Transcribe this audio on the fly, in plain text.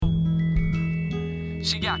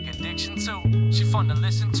She got addiction too. She fun to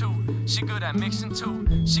listen to. She good at mixing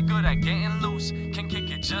too. She good at getting loose. Can kick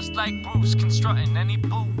it just like Bruce. Constructing any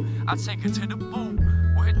boo. I take her to the boo.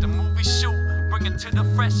 We'll hit the movie shoot. Bring it to the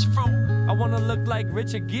fresh fruit. I wanna look like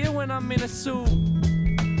Richard Gere when I'm in a suit.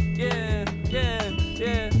 Yeah, yeah,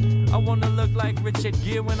 yeah. I wanna look like Richard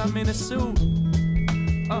Gere when I'm in a suit.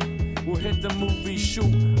 We'll hit the movie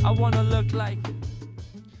shoot. I wanna look like.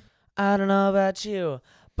 I don't know about you,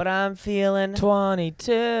 but I'm feeling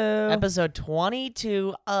 22. episode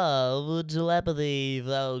 22 of Telepathy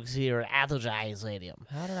Vlogs here at the Giant Stadium.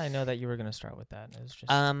 How did I know that you were gonna start with that? It was just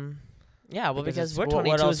Yeah, well, because it's- we're what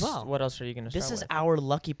 22 else, as well. What else are you gonna start This is with? our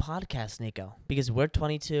lucky podcast, Nico, because we're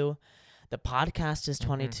 22. The podcast is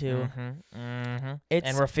 22. It's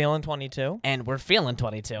And we're feeling 22. and we're feeling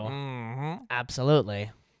 22. Mm-hmm. Absolutely.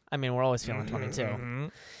 I mean, we're always feeling 22.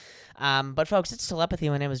 But folks, it's Telepathy.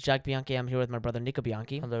 My name is Jack Bianchi. I'm here with my brother Nico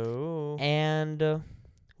Bianchi, Hello. and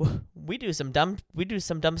we do some dumb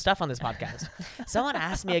stuff on this podcast. Someone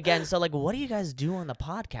asked me again. So, like, what do you guys do on the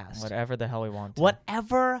podcast? Whatever the hell we want. To.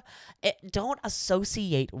 Whatever. Don't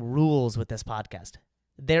associate rules with this podcast.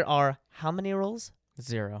 There are how many rules?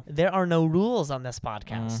 0. There are no rules on this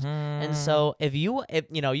podcast. Mm-hmm. And so if you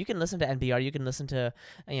can listen to NPR, you can listen to,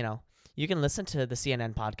 you can listen to the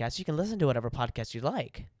CNN podcast, you can listen to whatever podcast you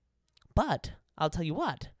like. But I'll tell you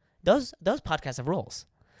what, those podcasts have rules.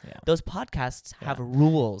 Yeah. Those podcasts have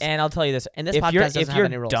rules. And I'll tell you this: And this if podcast you're doesn't have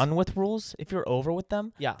any rules. done with rules, if you're over with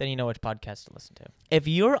them, Yeah. then you know which podcast to listen to. If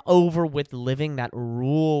you're over with living that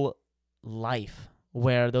rule life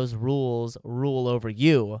where those rules rule over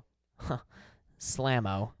you,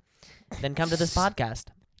 slammo, then come to this podcast.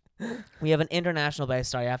 We have an international base.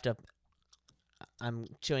 Sorry, I'm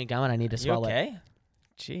chewing gum and I need to You swallow it. okay?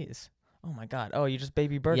 Jeez. Oh my God. Oh, you just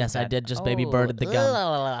baby birded. Yes, I that. did just baby birded the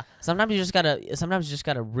gum. Sometimes you just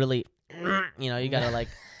gotta really, you gotta like,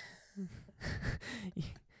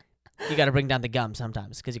 you gotta bring down the gum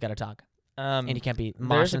sometimes because you gotta talk and you can't be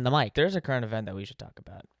moshing the mic. There's a current event that we should talk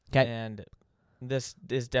about. 'Kay. And this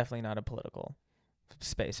is definitely not a political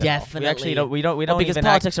space. Definitely. We actually don't. We don't because even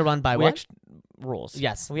politics are run by we what? rules.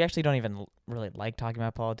 Yes, We actually don't even really like talking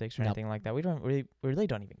about politics or Nope. anything like that. We really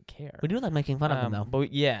don't even care. we do like making fun of them though.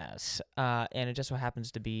 But yes, and it just so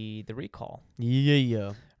happens to be the recall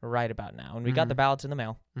Yeah. right about now. And we got the ballots in the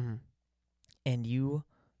mail, Mm-hmm. and you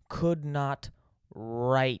could not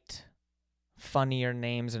write funnier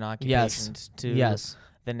names and occupations to Yes.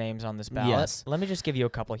 the names on this ballot. Yes. Let me just give you a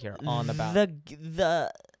couple here on the ballot.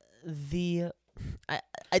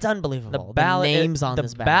 It's unbelievable. The ballot names on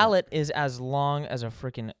this the ballot is as long as a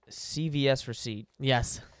freaking CVS receipt.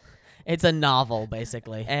 Yes, it's a novel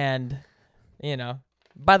basically. And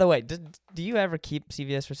by the way, do you ever keep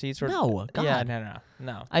CVS receipts? Or No, God. Yeah,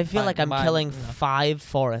 no. I feel like I'm Mine- killing no. 5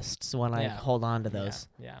 forests when I Yeah. hold on to those.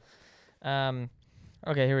 Yeah.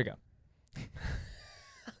 Okay, here we go.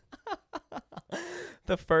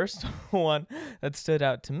 The first one that stood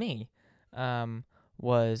out to me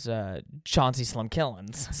was Chauncey Slim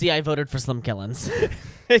Killins. See, I voted for Slim Killins.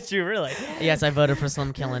 Did you really? Yes, I voted for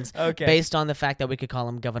Slim Killins Okay. based on the fact that we could call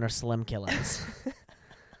him Governor Slim Killins.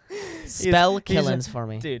 Spell he's a- Killins for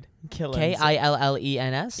me. Dude, Killins.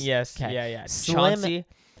 Killens? Yes. Okay. Yeah. Slim- Chauncey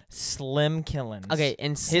Slim Killins. Okay,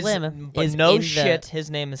 and His, Slim but is no in shit. His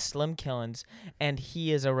name is Slim Killins, and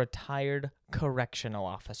he is a retired correctional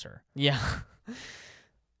officer. Yeah.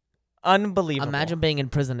 Unbelievable. Imagine being in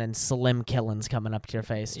prison and Slim Killins coming up to your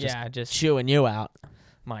face, just just chewing you out.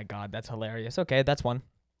 my God, that's hilarious. Okay, that's one.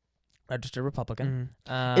 Registered Republican.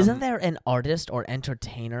 Isn't there an artist or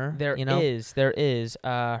entertainer? There is. There is.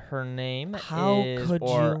 Her name How is, could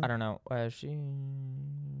or you- I don't know. She. I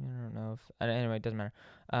don't know. Anyway, it doesn't matter.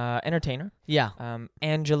 Entertainer. Yeah,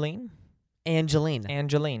 Angeline. Angeline.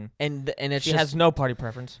 Angeline. And it's She just, has no party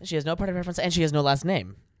preference, she has no party preference and she has no last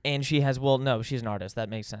name. and she has. Well, no, she's an artist. That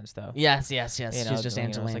makes sense, though. Yes. You know, She's just it's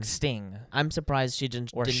Angeline. like Sting. I'm surprised she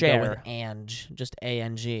didn't Or go with Cher. Ange, just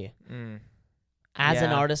A-N-G. Mm. As an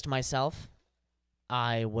Yeah. artist myself,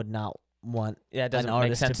 I would not want Yeah, it doesn't an make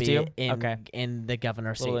artist sense to to be you. Okay. in the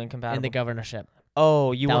governor seat, Little in incompatible. the governorship.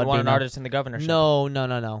 Oh, you That would would want be an no. artist in the governorship? No.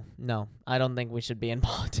 I don't think we should be in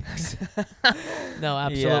politics. No,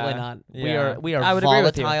 absolutely Yeah, not. yeah. We are I would agree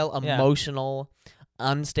with you. volatile, Yeah. emotional,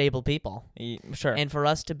 unstable people. Sure. And for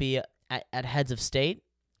us to be at heads of state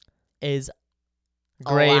is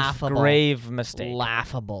grave laughable. mistake.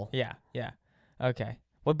 Laughable. Yeah. Okay.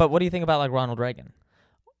 But what do you think about like Ronald Reagan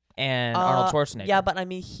and Arnold Schwarzenegger? Yeah, but I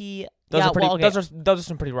mean he. those are pretty. well, okay. Those are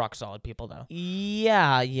some pretty rock solid people, though.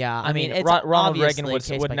 Yeah. I mean, it's Ronald Reagan obviously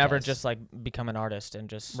case would by never case. just like become an artist and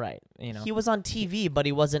just Right. you know. He was on TV, but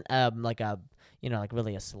he wasn't like a like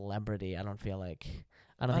really a celebrity. I don't feel like.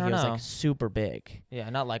 I don't I think he don't was know. like super big. Yeah,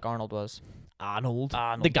 not like Arnold was. Arnold,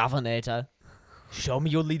 Arnold. the governor. Show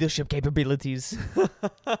me your leadership capabilities.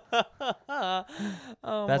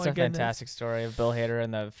 Oh That's my a goodness. fantastic story of Bill Hader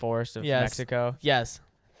in the forest of Yes. Mexico. Yes,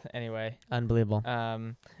 Anyway, unbelievable.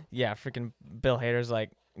 yeah, freaking Bill Hader's like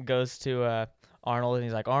goes to Arnold and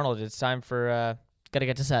he's like, Arnold, it's time for Gotta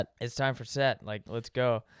get to set. set. Like, let's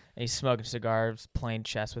go. And he's smoking cigars, playing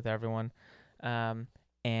chess with everyone. And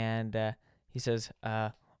he says,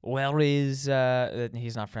 where is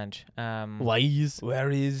he's not French. Wise. Where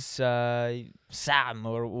is Sam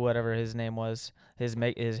or whatever his name was? His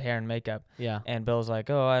hair and makeup. Yeah. And Bill's like,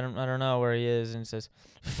 oh, I don't know where he is. And he says,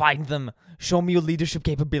 find them. Show me your leadership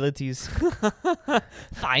capabilities.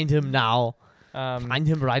 Find him now. Find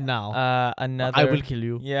him right now. Another. I will kill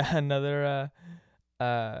you. Yeah, another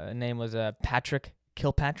name was Patrick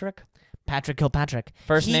Kilpatrick. Patrick Kilpatrick.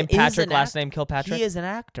 First He name is Patrick, an last name Kilpatrick. He is an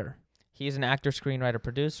actor. He's an actor, screenwriter,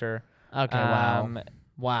 producer. Okay.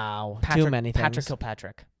 Wow. Patrick, Too many things. Patrick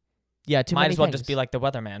Kilpatrick. Yeah. Too Might many as well things. just be like the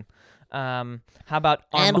weatherman. How about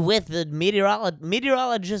And with the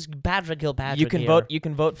meteorologist Patrick Kilpatrick. you can here. vote. You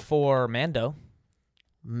can vote for Mando.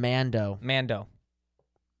 Mando.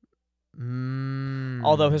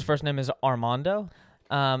 Although his first name is Armando.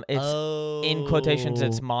 It's in quotations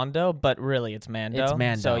it's Mondo, but really it's Mando. It's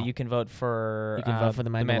Mando. So you can vote for You can vote for the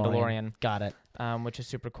Mandalorian. Got it. Which is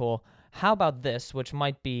super cool. How about this, which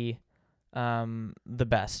might be the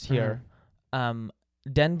best here?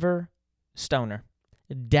 Denver Stoner.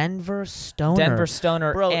 Denver Stoner. Denver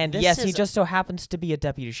Stoner. Bro, and this yes, he is- just so happens to be a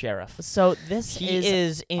deputy sheriff. So this He is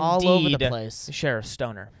is indeed all over the place. Sheriff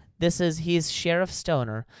Stoner. He's Sheriff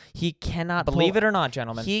Stoner. He cannot Believe it or not,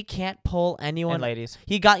 gentlemen He can't pull anyone. and ladies.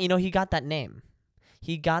 He got that name.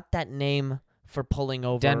 He got that name for pulling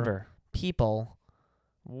over Denver. people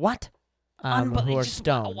What? who are Unbelievable.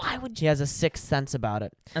 stoned. Why would He has a sixth sense about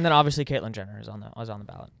it. And then obviously Caitlyn Jenner is on the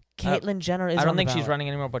ballot. Caitlyn Jenner is I on don't the think she's ballot. running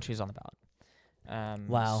anymore, but she's on the ballot.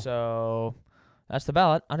 Wow. So that's the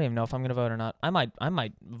ballot. I don't even know if I'm gonna vote or not. I might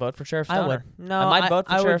vote for Sheriff Stoner. I would. No, I might vote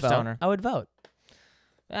for would Sheriff vote. Stoner. I would vote.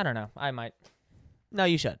 I don't know. I might. No,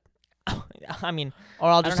 you should. I mean, Or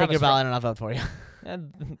I'll I just don't take have a your ballot and I'll vote for you.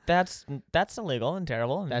 that's illegal and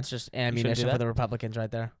terrible. And That's just do ammunition for that. the Republicans right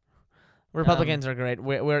there. Republicans are great.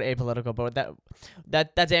 We're apolitical, but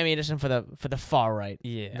that's ammunition for the far right.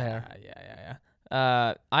 yeah, there.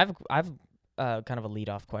 yeah. I've kind of a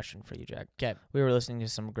lead-off question for you, Jack. 'Kay. We were listening to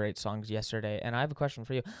some great songs yesterday, and I have a question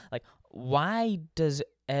for you. Like, why does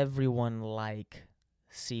everyone like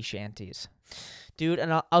sea shanties? Dude,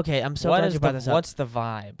 and okay, I'm so What glad is you brought the this up. what's the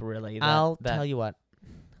vibe really? I'll tell you what.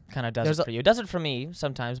 Kind of does There's it a- for you. It does it for me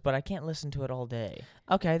sometimes, but I can't listen to it all day.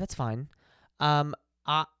 Okay, that's fine.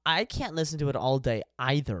 I can't listen to it all day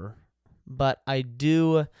either, but I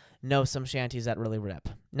do know some shanties that really rip.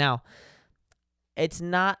 Now, it's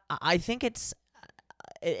not. I think it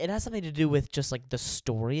has something to do with just like the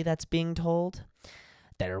story that's being told.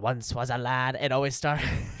 There once was a lad. It always starts.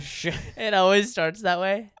 It always starts that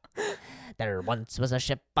way. There once was a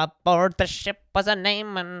ship aboard. The ship was a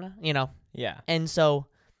name, and Yeah. and so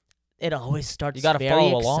it always starts. You gotta very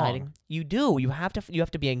follow exciting. along. You do. You have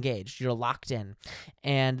to be engaged. You're locked in,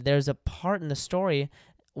 and there's a part in the story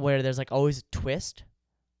where there's like always a twist.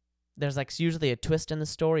 There's like usually a twist in the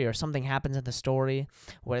story, or something happens in the story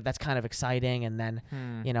where that's kind of exciting, and then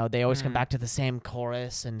they always come back to the same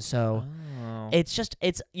chorus, and so. Oh.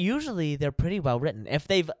 It's usually they're pretty well written.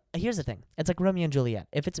 Here's the thing. It's like Romeo and Juliet.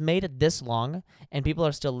 If it's made it this long and people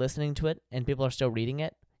are still listening to it and people are still reading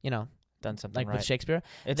it, done something like right. with Shakespeare,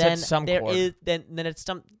 It's then at some there chord. is then it's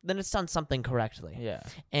done something correctly. Yeah.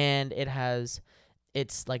 And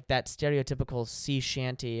it's like that stereotypical sea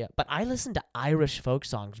shanty. But I listen to Irish folk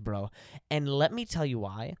songs, bro. And let me tell you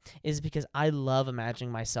why. Is because I love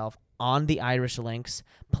imagining myself on the Irish links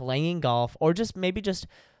playing golf, or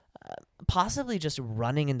possibly just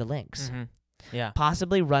running in the links. Mm-hmm. Yeah.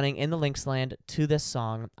 Possibly running in the links land to this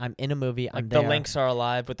song. I'm in a movie. Like I'm the there. links are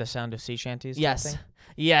alive with the sound of sea shanties. type Yes. thing?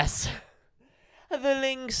 Yes. The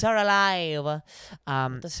links are alive.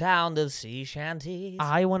 The sound of sea shanties.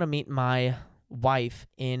 I want to meet my wife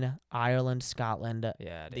in Ireland, Scotland,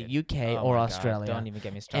 yeah, the dude. UK, Oh or my God, Australia. Don't even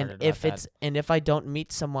get me started. And if about it's and if I don't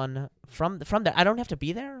meet someone from there, I don't have to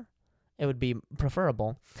be there. It would be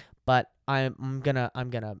preferable, but I'm gonna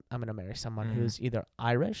marry someone Mhm. who's either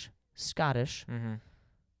Irish, Scottish, that. Mm-hmm.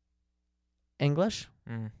 English,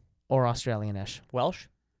 Mm-hmm. or Australian-ish. Welsh.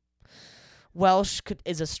 Welsh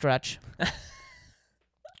is a stretch.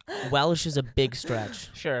 Welsh is a big stretch.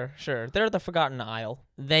 Sure. They're the Forgotten Isle.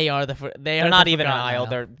 They are They're not even an isle.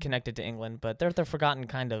 They're connected to England, but they're the forgotten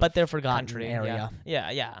kind of. but they're forgotten country area.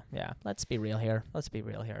 Yeah. Let's be real here. Let's be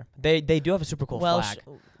real here. They do have a super cool Welsh,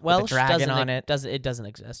 flag. Welsh dragon doesn't on it. doesn't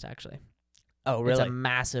exist actually. Oh, It's a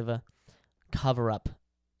massive cover up.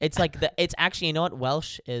 It's like it's actually, you know what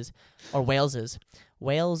Welsh is, or Wales is.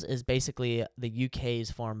 Wales is basically the UK's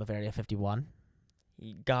form of Area 51.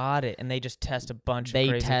 Got it. And they just test a bunch of They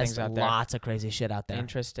crazy things test out there. lots of crazy shit out there.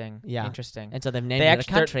 Interesting. Yeah. Interesting. And so they've named They it a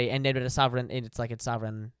actually- they're- country and named it a sovereign. It's like it's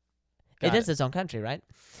sovereign. Got It is its own country, right?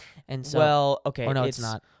 And so, well, okay. or no, it's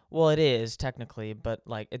not. Well, it is technically, but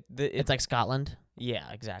like It's like Scotland,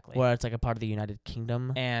 yeah, exactly. where it's like a part of the United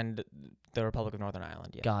Kingdom. And the Republic of Northern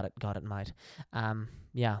Ireland. Yeah. Got it, mate.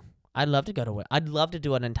 Yeah, I'd love to go to. I'd love to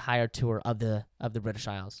do an entire tour of the British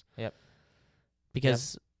Isles. Yep.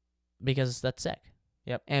 Because that's sick.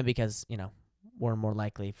 Yep. And because we're more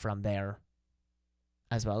likely from there,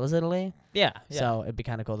 as well as Italy. Yeah. So it'd be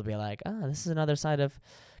kind of cool to be like, this is another side of,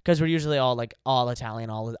 because we're usually all Italian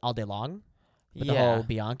all day long, with the whole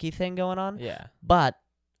Bianchi thing going on. Yeah. But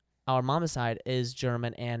our mama's side is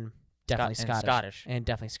German and definitely And Scottish. And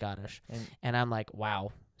definitely Scottish. And And I'm like,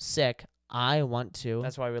 wow, sick. I want to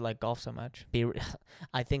that's why we like golf so much. be.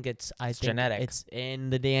 I think it's genetic. It's in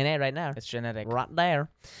the DNA right now. It's genetic. Right there.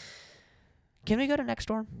 Can we go to next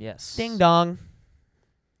door? Yes. Ding dong,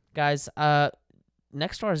 guys.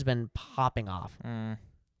 Next door has been popping off. Mm.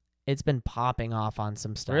 It's been popping off on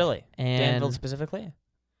some stuff. Really? And Danville specifically?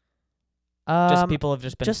 Just people have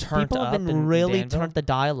just been turned people up have been in really Danville? turned the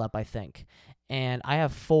dial up, I think. And I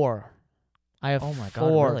have 4. I have Oh my God,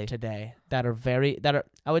 4 really? today that are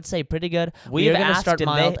I would say pretty good. We've We're gonna asked start and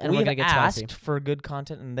mild they, and we're we've gonna get asked spicy. for good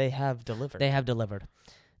content and they have delivered. They have delivered.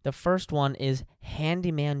 The first one is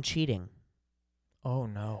handyman cheating. Oh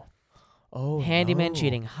no. Oh Handyman no.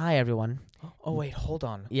 cheating. Hi everyone. Oh wait, hold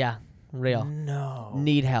on. Yeah, real. No.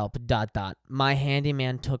 Need help. ... My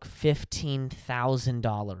handyman took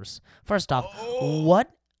 $15,000. First off, Oh.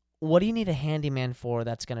 what do you need a handyman for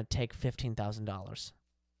that's gonna take $15,000?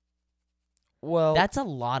 Well, That's a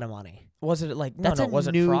lot of money. was it like no That's no a was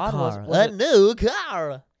it new fraud? car. Was a new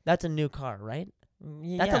car. That's a new car, right?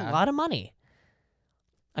 it, That's yeah. a lot of money.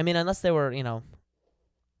 I mean, unless they were,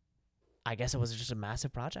 I guess it was just a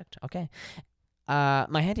massive project. Okay.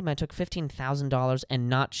 My handyman took $15,000 and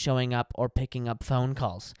not showing up or picking up phone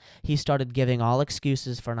calls. He started giving all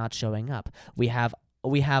excuses for not showing up. We have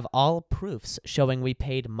all proofs showing we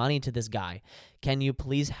paid money to this guy. Can you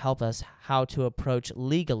please help us how to approach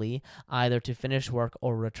legally, either to finish work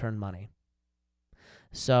or return money?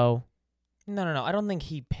 So, No. I don't think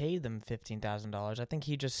he paid them $15,000. I think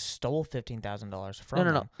he just stole $15,000 from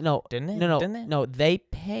them. no, Didn't they? no, Didn't they? no. They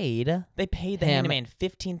paid. They paid the him- handyman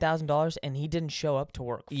 $15,000 and he didn't show up to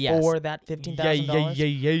work Yes. for that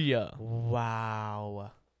 $15,000. yeah.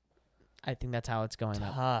 Wow. I think that's how it's going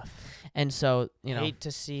up. Tough. And so, Hate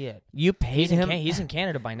to see it. you paid him. He's in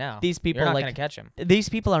Canada by now. These people You're not like gonna catch him. these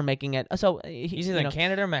people are making it. So He's either in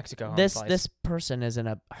Canada or Mexico. on this flights. this person is in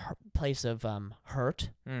a place of hurt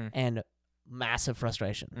Mm. and massive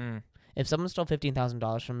frustration. Mm. If someone stole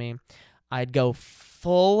 $15,000 from me, I'd go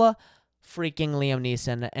full freaking Liam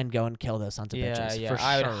Neeson and go and kill those sons of bitches. Yeah. For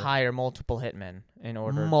I sure. would hire multiple hitmen in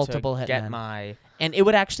order Multiple to get hitmen. my And it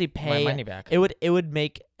would actually pay. money back. It would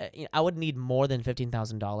make. I would need more than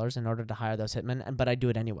 $15,000 in order to hire those hitmen, but I do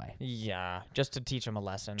it anyway. Yeah, just to teach him a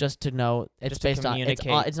lesson. Just to know it's Just to based on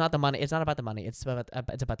communicate. it's not the money. It's not about the money. It's about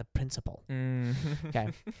the principle. Mm. Okay.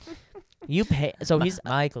 You pay. So he's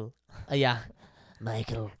Michael yeah,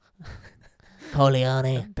 Michael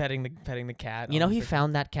Corleone. petting the cat. You know on he the freaking-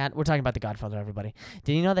 found that cat. We're talking about The Godfather, everybody.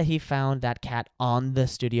 Did you know that he found that cat on the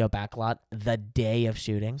studio backlot the day of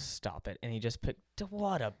shooting? Stop it! And he just picked.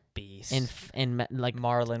 What a beast! Like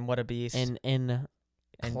Marlon, what a beast! in And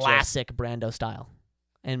classic Brando style,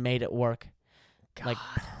 and made it work like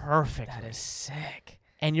God, perfectly. that is sick.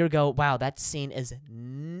 And you go, wow, that scene is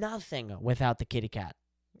nothing without the kitty cat.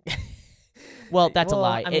 Well, that's a Well,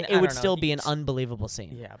 lie. I mean, It I would don't know. still be an It's- unbelievable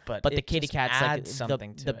scene. Yeah, but But the it kitty just cat's like adds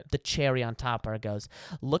something to it. the cherry on top where it goes,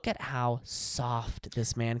 look at how soft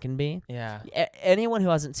this man can be. Yeah, Anyone who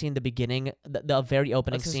hasn't seen the beginning, the very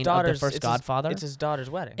opening It's his scene of the daughter's- first it's his- Godfather, it's his daughter's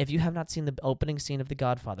wedding. if you have not seen the opening scene of The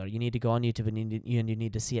Godfather, you need to go on YouTube and you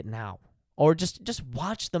need to see it now. Or just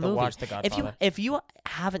watch the movie. Watch the Godfather. If you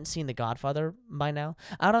haven't seen The Godfather by now,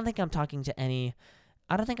 I don't think I'm talking to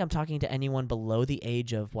anyone below the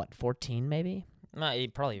age of 14 maybe?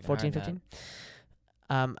 Probably even 14, higher than 15?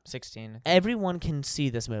 that. 16. Everyone can see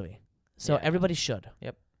this movie. So Yeah. everybody should.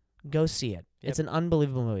 Yep. Go see it. Yep. It's an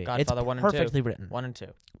unbelievable movie. Godfather it's 1 and 2. perfectly written. 1 and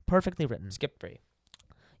 2. Perfectly written. Skip 3.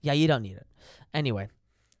 Yeah, you don't need it. Anyway,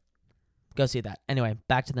 go see that. Anyway,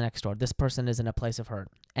 back to the next door. This person is in a place of hurt.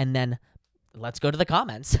 And then let's go to the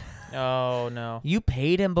comments. Oh no. You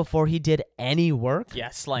paid him before he did any work? Yeah,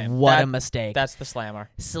 slam. What a mistake. That's the slammer.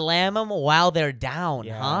 Slam them while they're down,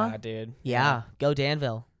 Yeah, huh? dude. Yeah, go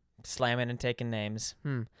Danville. Slamming and taking names.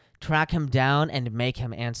 Track him down and make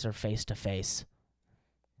him answer face to face.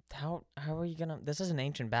 How are you gonna? This is an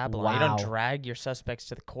ancient Babylon. You don't Wow. drag your suspects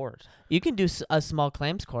to the court. You can do a small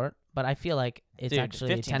claims court, but I feel like it's Dude,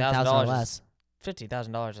 actually $10,000 $15,000 less.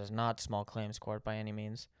 $50,000 is not small claims court by any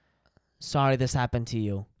means. Sorry this happened to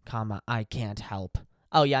you, comma, I can't help.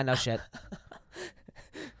 Oh, yeah, no shit.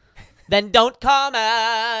 Then don't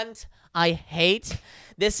comment. I hate.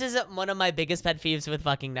 This is one of my biggest pet peeves with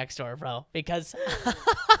fucking Nextdoor, bro. Because,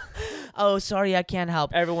 oh, sorry, I can't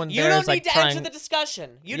help. Everyone You there don't is need like to trying. answer the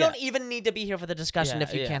discussion. You Yeah. don't even need to be here for the discussion Yeah,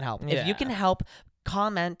 if you yeah, can't help. If you can yeah. help,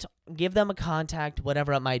 comment, give them a contact,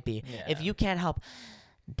 whatever it might be. If Yeah. you can't help,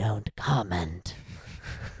 don't comment.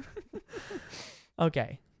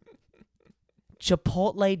 Okay.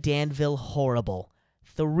 Chipotle Danville horrible.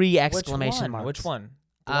 3 exclamation marks. Which one?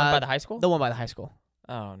 The one by the high school? The one by the high school.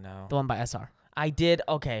 Oh no. The one by SR. I did.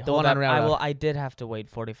 Okay. The hold one on up. Railroad. I did have to wait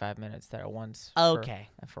 45 minutes there once. Okay.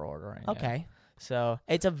 For ordering. yeah. Okay. So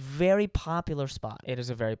It's a very popular spot. it is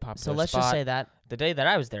a very popular. So let's just spot. say that. The day that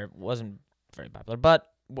I was there wasn't very popular, but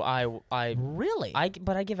Really?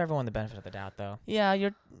 but I give everyone the benefit of the doubt though. Yeah,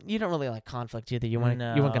 you don't really like conflict either. You weren't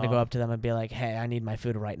gonna go No. up to them and be like, "Hey, I need my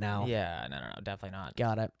food right now." Yeah. No. Definitely not.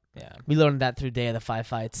 Got it. Yeah. We learned that through Day of the 5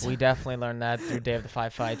 Fights. We definitely learned that through Day of the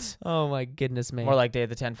 5 fights. Oh my goodness me. More like Day of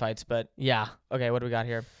the 10 fights, but yeah. okay, what do we got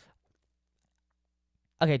here?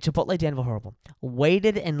 Okay, Chipotle Danville horrible.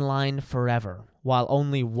 Waited in line forever while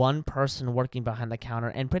only one person working behind the counter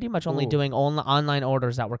and pretty much only Ooh. doing online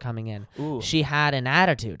orders that were coming in. Ooh. She had an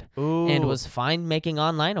attitude Ooh. and was fine making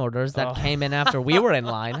online orders that Oh. came in after we were in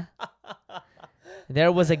line.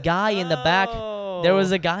 There was a guy in the back. There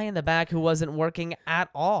was a guy in the back who wasn't working at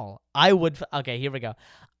all. Okay, here we go.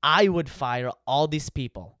 I would fire all these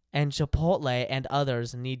people, and Chipotle and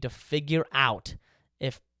others need to figure out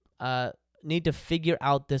this.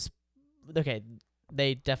 Okay,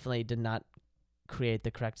 they definitely did not create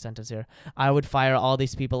the correct sentence here. I would fire all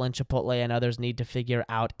these people, and Chipotle and others need to figure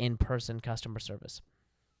out in-person customer service.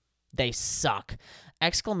 They suck.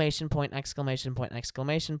 Exclamation point, exclamation point,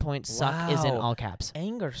 exclamation point. Suck is in Wow. all caps.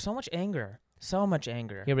 Anger, so much anger. So much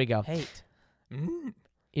anger. Here we go. Hate.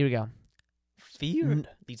 Here we go. Fear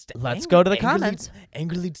leads to Let's anger. go to the Anger comments.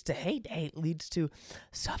 Anger leads to hate. Hate leads to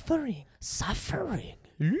suffering. Suffering.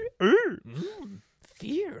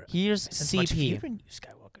 Fear. Here's Sense much fear CP. in you,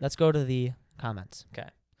 Skywalker. Let's go to the comments. 'Kay.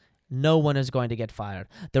 No one is going to get fired.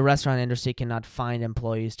 The restaurant industry cannot find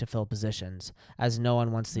employees to fill positions, as no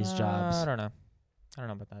one wants these I jobs. don't know. I don't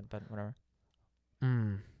know about that, but whatever.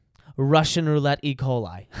 Russian roulette E.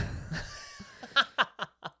 coli.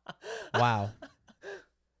 Wow.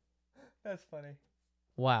 That's funny.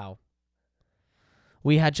 Wow.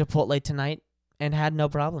 We had Chipotle tonight and had no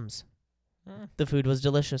problems. The food was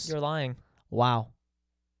delicious. You're lying. Wow.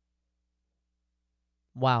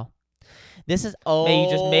 Wow. This is Maybe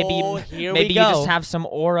here maybe we you go. just have some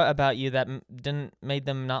aura about you that didn't made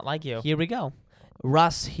them not like you. Here we go.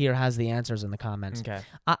 Russ here has the answers in the comments. Okay.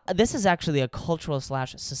 This is actually a cultural /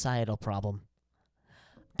 societal problem.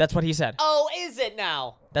 That's what he said. Oh, is it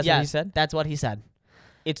now? That's what he said? That's what he said.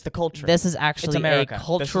 It's the culture. This is actually a America. This is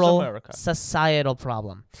cultural, America. societal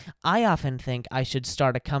problem. I often think I should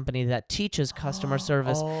start a company that teaches customer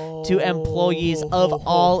service to employees of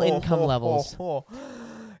all income levels.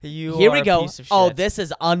 You Here are we a go. piece of Oh, shit. this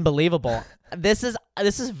is unbelievable. This is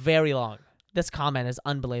very long. This comment is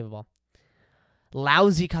unbelievable.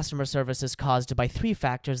 Lousy customer service is caused by 3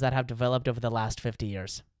 factors that have developed over the last 50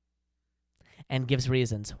 years. And gives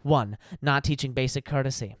reasons. 1, not teaching basic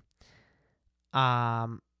courtesy.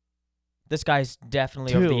 This guy's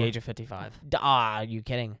definitely over the 2. age of 55. Are you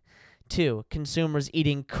kidding? 2, consumers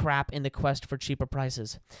eating crap in the quest for cheaper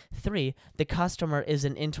prices. 3, the customer is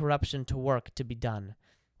an interruption to work to be done.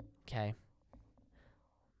 Okay.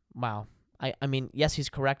 Wow. I mean, yes, he's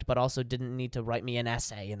correct, but also didn't need to write me an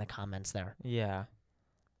essay in the comments there. Yeah.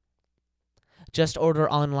 Just order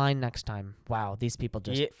online next time. Wow, these people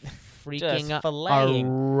just Yeah, freaking just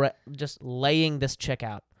filleting. just laying this chick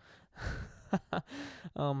out.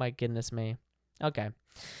 Oh my goodness me. Okay.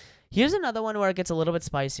 Here's another one where it gets a little bit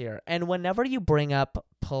spicier. And whenever you bring up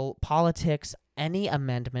politics, any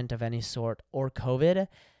amendment of any sort, or COVID,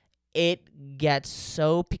 it gets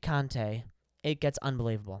so picante. It gets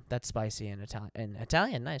unbelievable. That's spicy in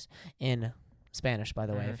Italian, nice. In Spanish, by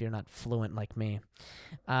the way, if you're not fluent like me.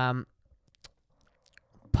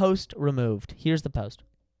 Post removed. Here's the post.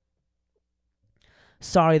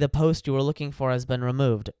 Sorry, the post you were looking for has been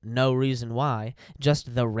removed. No reason why.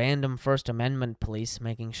 Just the random First Amendment police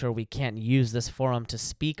making sure we can't use this forum to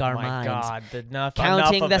speak our my minds. God, enough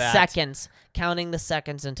Counting of the that. seconds. Counting the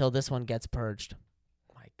seconds until this one gets purged.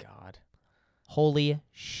 My God. Holy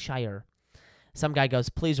shire. Some guy goes,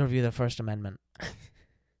 please review the First Amendment.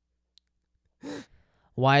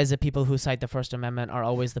 Why is it people who cite the First Amendment are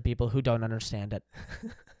always the people who don't understand it?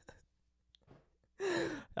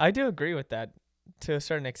 I do agree with that to a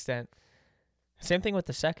certain extent. Same thing with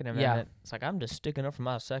the Second Amendment. It's like, I'm just sticking up for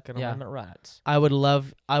my Second Yeah. Amendment rights. I would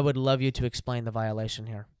love you to explain the violation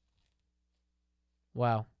here.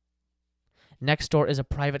 Wow. Nextdoor is a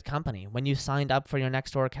private company. When you signed up for your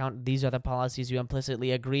Nextdoor account, these are the policies you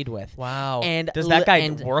implicitly agreed with. Wow. And does that guy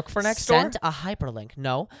and work for Nextdoor? Sent a hyperlink.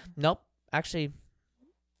 No. Nope. Actually,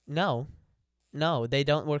 no. No, they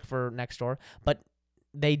don't work for Nextdoor, but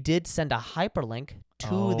they did send a hyperlink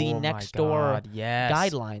to the Nextdoor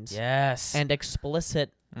guidelines Yes. and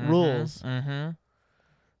explicit rules. Mm-hmm.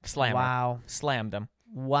 Slammer. Wow. Slammed him.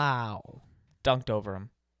 Wow. Dunked over him.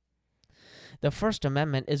 The First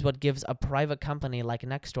Amendment is what gives a private company like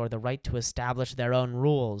Nextdoor the right to establish their own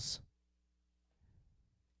rules.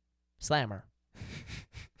 Slammer.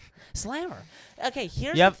 Slammer. Okay,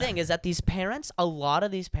 here's Yep. the thing, is that these parents, a lot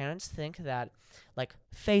of these parents think that, like,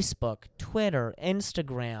 Facebook, Twitter,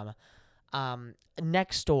 Instagram,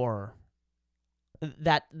 Nextdoor,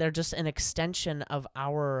 that they're just an extension of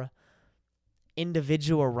our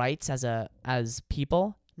individual rights as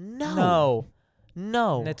people. No.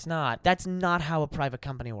 It's not. That's not how a private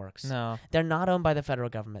company works. No. They're not owned by the federal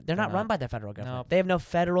government. They're They're not run not. by the federal government. Nope. They have no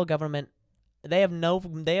federal government. They have no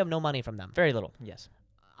money from them. Very little. Yes.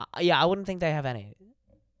 Yeah, I wouldn't think they have any.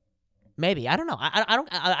 Maybe. I don't know. I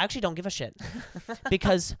actually don't give a shit.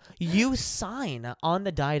 Because you sign on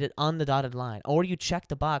the dotted line, or you check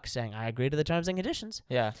the box saying I agree to the terms and conditions,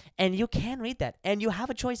 Yeah. and you can read that, and you have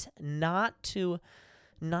a choice not to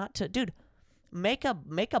dude, make a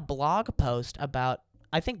blog post about,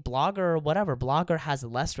 I think Blogger has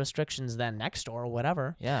less restrictions than Nextdoor or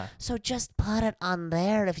whatever. Yeah. So just put it on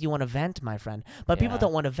there if you want to vent, my friend. But people Yeah.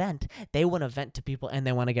 don't want to vent. They want to vent to people, and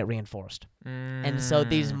they want to get reinforced. And so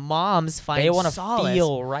these moms find they want to solace.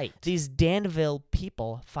 feel right. These Danville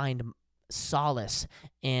people find solace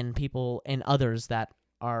in people and others that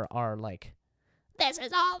are like, this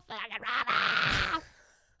is all fucking rubbish.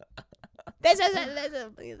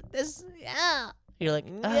 this yeah. You're like,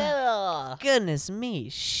 Yeah. goodness me,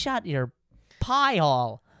 shut your pie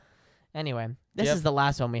hole. Anyway, this Yep. is the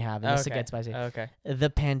last one we have, and this Okay. gets spicy. Okay. The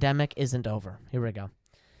pandemic isn't over. Here we go.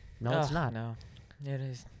 No, it's Ugh, not. No. It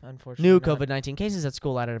is, unfortunately. New not. COVID-19 cases at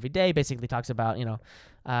school added every day. Basically talks about,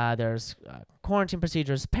 there's quarantine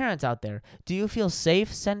procedures. Parents out there, do you feel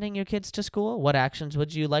safe sending your kids to school? What actions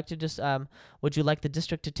would you like the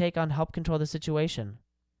district to take on help control the situation?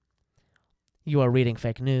 You are reading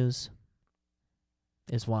fake news,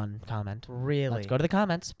 is one comment. Really? Let's go to the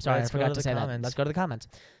comments. Sorry, Let's I go forgot to to the say that. comments. Let's go to the comments.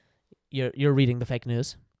 You're reading the fake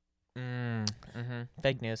news.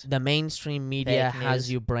 Fake news. The mainstream media Fake has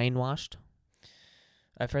news. you brainwashed.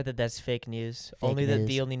 I've heard that that's fake news. Fake The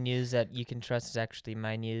news. only news that you can trust is actually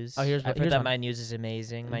My News. Oh, I've here's heard that one. My News is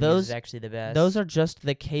amazing. My News Those- is actually the best. Those are just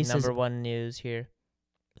the cases. number one news here.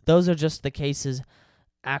 Those are just the cases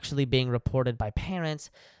actually being reported by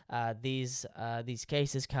parents. These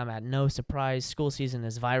cases come at no surprise. School season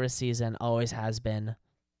is virus season, always has been.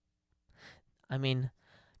 I mean,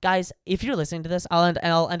 guys, if you're listening to this, I'll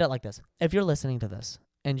end it like this. If you're listening to this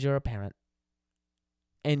and you're a parent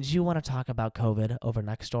and you want to talk about COVID over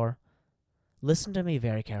Nextdoor, listen to me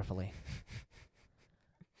very carefully.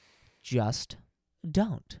 Just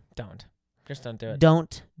don't. Don't. Just don't do it.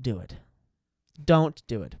 Don't do it. Don't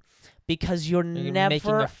do it. Because you're You're never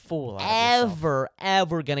making a fool out of yourself.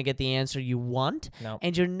 ever going to get the answer you want, No.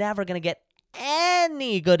 and you're never going to get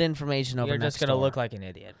any good information over You're just Nextdoor. going to look like an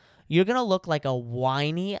idiot. You're going to look like a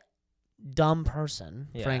whiny, dumb person,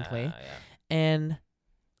 Yeah, frankly. Yeah. And,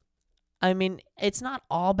 I mean, it's not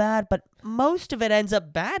all bad, but most of it ends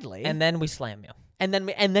up badly. And then we slam you. and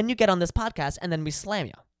then you get on this podcast, and then we slam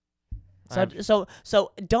you. I've- So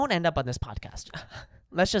don't end up on this podcast.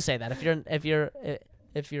 Let's just say that if you're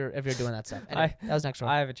doing that stuff. Anyway, that was Nextdoor.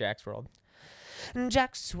 I have a Jack's World.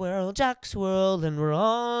 Jack's World, and we're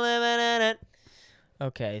all living in it.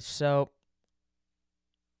 Okay, so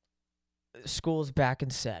school's back in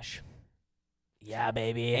sesh. Yeah,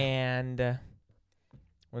 baby. And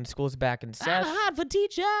when school's back in I'm sesh, hot for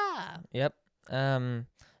teacher. yep.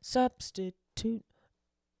 Substitute.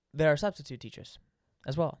 There are substitute teachers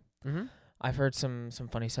as well. Mm-hmm. I've heard some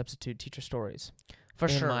funny substitute teacher stories. For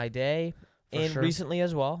in sure. my day, For and sure. recently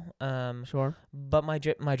as well. Sure. But my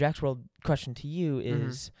Jack's World question to you Mhm.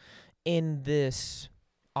 is, in this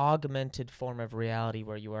augmented form of reality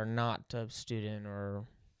where you are not a student or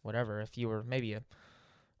whatever, if you were maybe a,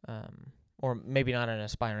 or maybe not an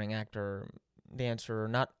aspiring actor, or dancer, or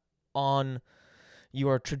not on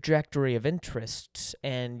your trajectory of interests,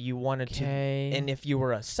 and you wanted to, and if you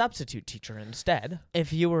were a substitute teacher instead,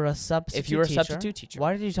 if you were a substitute teacher,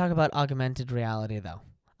 why did you talk about augmented reality though?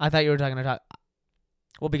 I thought you were talking about.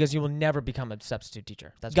 well, because you will never become a substitute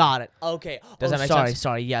teacher. That's Got it. Okay. Does that make sorry, sense?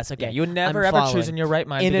 Sorry. Yes. Okay. Yeah, you would never I'm ever choose following. in your right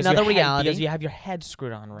mind In because another your reality- because you have your head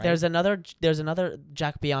screwed on, right? There's another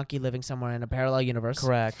Jack Bianchi living somewhere in a parallel universe.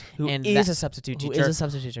 correct. Who And is that- a substitute Who teacher? is a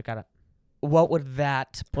substitute teacher? Got it. What would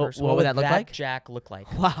that What- person? what would that look like? Jack look like?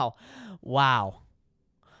 Wow. Well,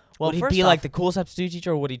 would he first be off, like the cool substitute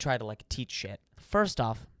teacher, or would he try to like teach shit? First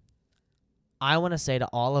off, I want to say to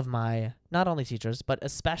all of my not only teachers but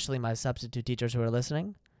especially my substitute teachers who are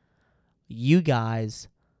listening, you guys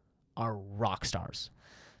are rock stars.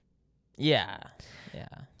 Yeah, yeah.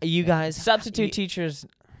 You guys, Substitute you- teachers.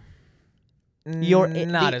 You're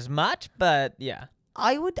not the- as much, but yeah,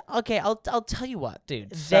 I would. Okay, I'll tell you what.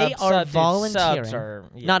 dude. They are volunteering. Subs are,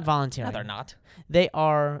 yeah. Not volunteering. No, they're not. They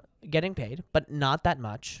are getting paid, but not that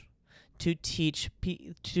much, to teach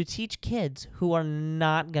kids who are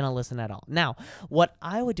not gonna listen at all. Now, what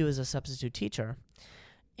I would do as a substitute teacher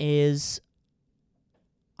is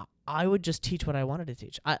I would just teach what I wanted to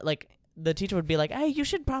teach. The teacher would be like, "Hey, you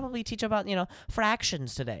should probably teach about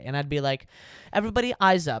fractions today," and I'd be like, "Everybody,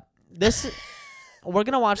 eyes up. We're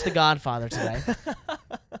gonna watch The Godfather today."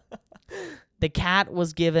 The cat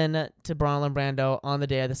was given to Marlon Brando on the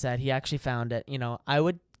day of the set. He actually found it. I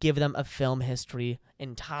would give them a film history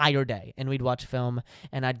entire day, and we'd watch film,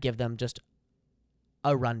 and I'd give them just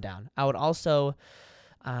a rundown. I would also,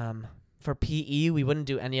 for PE, we wouldn't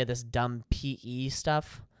do any of this dumb PE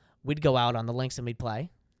stuff. We'd go out on the links and we'd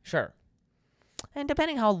play. Sure. And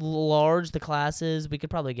depending how large the class is, we could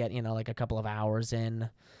probably get, like a couple of hours in,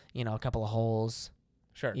 a couple of holes.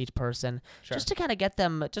 Sure. Each person, Sure. just to kind of get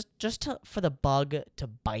them, for the bug to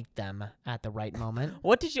bite them at the right moment.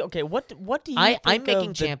 What did you? Okay. What do you? I'm think making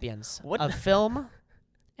of champions what- of film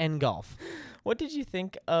and golf. What did you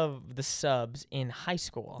think of the subs in high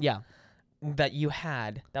school? Yeah, That you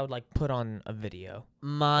had that would like put on a video,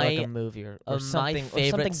 my like a movie or my something, favorite or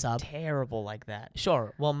something sub. terrible like that.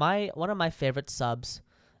 Sure. Well, one of my favorite subs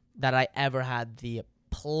that I ever had the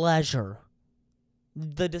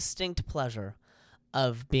distinct pleasure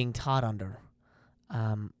of being taught under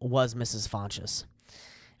was Mrs. Fonches.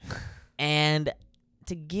 And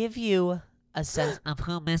to give you a sense Of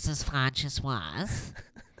who Mrs. Francis was.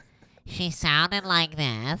 She sounded like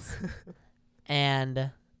this.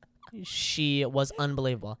 and she was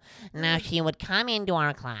unbelievable. Now, she would come into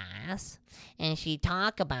our class and she'd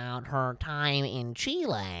talk about her time in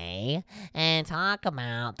Chile and talk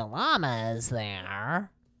about the llamas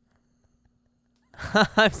there.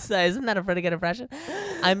 I'm sorry, isn't that a pretty good impression?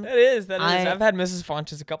 That is. I- I've had Mrs.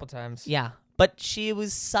 Fonches a couple times. Yeah, but she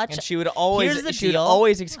was such. And she would always. Here's the she would deal.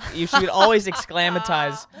 always. She would always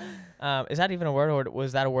exclamatize. Is that even a word, or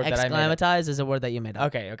was that a word that I made? up? Exclamatize is a word that you made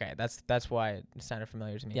up. Okay. That's why it sounded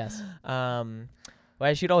familiar to me. Yes.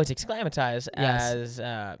 Well, she'd always exclamatize Yes.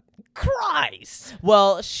 as Christ.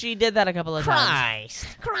 Well, she did that a couple of times.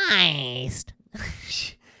 Christ.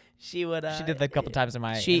 She would. She did that a couple times in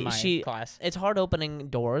my she- class. It's hard opening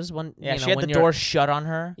doors when. Yeah, you know, she had when the you're- door shut on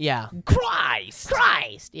her. Yeah. Christ.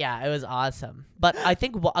 Yeah, it was awesome. But I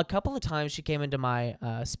think a couple of times she came into my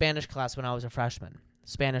Spanish class when I was a freshman,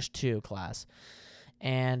 Spanish 2 class,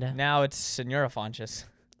 and Now it's Senora Fonches.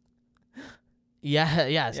 yes,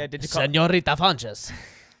 Yeah, did you call- Señorita Fonches.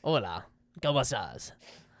 Hola, ¿cómo estás?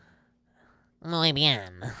 Muy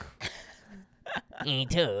bien. Y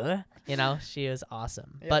tú? She was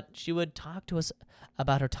awesome. Yeah. But she would talk to us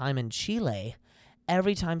about her time in Chile.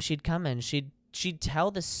 Every time she'd come in, she'd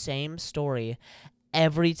tell the same story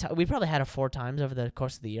every time. We probably had her 4 times over the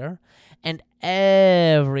course of the year, and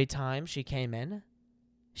every time she came in,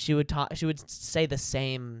 she would say the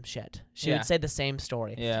same shit. She Yeah. would say the same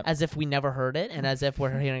story, Yeah. as if we never heard it, and as if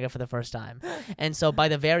we're hearing it for the first time. And so by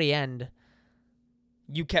the very end,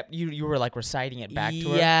 You were like reciting it back to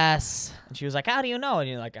her. yes, And she was like, "How do you know?" And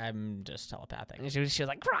you're like, "I'm just telepathic." and she was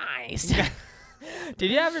like, Christ.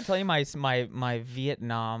 Did you ever tell you my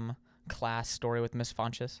Vietnam class story with Miss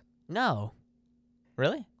Fonches? No,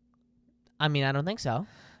 Really? I mean, I don't think so.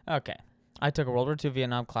 Okay. I took a World War II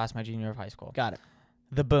Vietnam class my junior year of high school. Got it.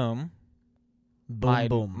 The boom. Boom,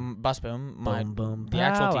 boom. Bus boom. Boom, boom. The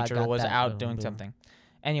actual pow, I teacher got was that. out Boom, doing boom. something.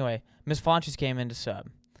 Anyway, Miss Fonches came in to sub.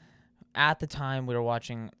 at the time we were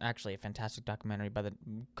watching actually a fantastic documentary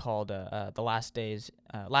called The Last Days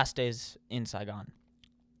in Saigon,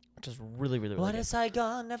 which is really, really, really What good. is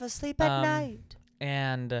Saigon? Never sleep at night.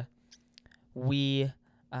 And we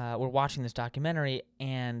were watching this documentary,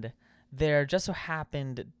 and there just so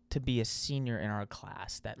happened to be a senior in our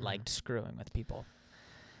class that liked screwing with people.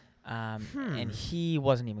 And he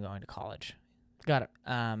wasn't even going to college. Got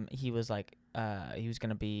it. He was like, he was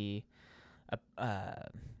gonna be a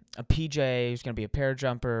PJ. He was gonna be a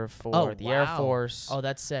parajumper for the Air wow. Force. Oh,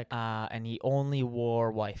 that's sick. And he only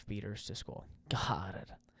wore wife beaters to school. Got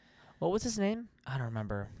it. What was his name? I don't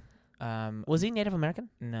remember. Was he Native American?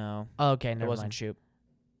 No, Oh, okay, it never wasn't mind. Shoop.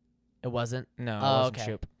 It wasn't. No, it Oh, wasn't okay.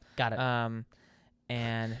 Shoop. Got it.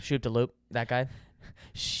 And Shoop DeLoop, that guy.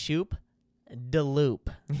 Shoop DeLoop.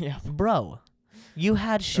 Yeah. Bro, you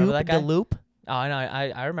had Shoop Remember that guy? DeLoop? Oh, I know.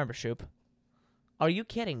 I remember Shoop. Are you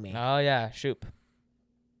kidding me? Oh yeah, Shoop.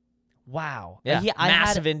 Wow. Yeah, I had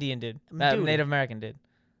massive Indian dude. Dude. Native American dude.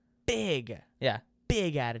 big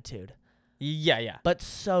attitude, Yeah. but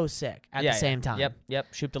so sick at the same time. Yep.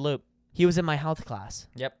 Shoop DeLoop. He was in my health class.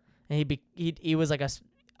 Yep. And he was like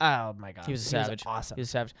oh my god. He was a savage. awesome. He was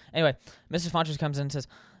savage. Anyway, Mrs. Fonches comes in and says,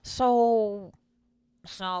 So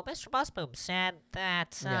Mr. Busboom said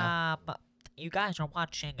that Yeah. you guys are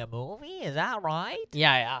watching a movie. Is that right?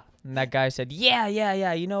 Yeah. and that guy said, yeah.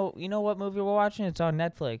 You know what movie we're watching? It's on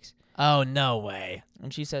Netflix. Oh, no way.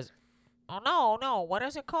 And she says, Oh no. What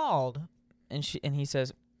is it called? and he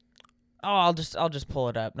says, oh, I'll just pull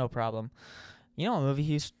it up, no problem. You know what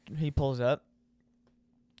movie he pulls up?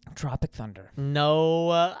 Tropic Thunder.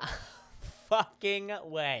 No fucking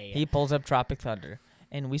way. He pulls up Tropic Thunder,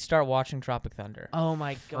 and we start watching Tropic Thunder. Oh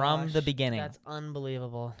my god. From the beginning. That's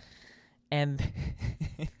unbelievable. And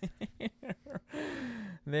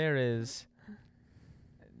there is.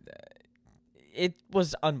 It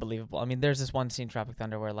was unbelievable. I mean, there's this one scene, Tropic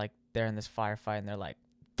Thunder, where like they're in this firefight and they're like,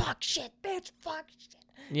 Fuck shit, bitch. Fuck shit.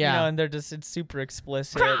 Yeah. you know, and they're just, it's super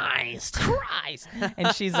explicit. Christ.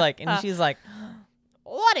 And she's like,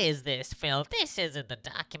 What is this film? This isn't the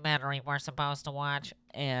documentary we're supposed to watch.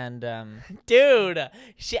 and Dude.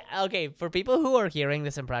 Okay, for people who are hearing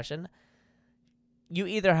this impression, you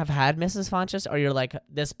either have had Mrs. Fonches or you're like,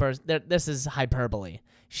 this is hyperbole.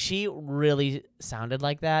 She really sounded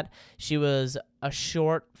like that. She was a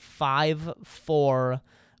short 5'4"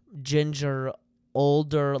 ginger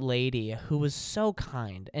older lady who was so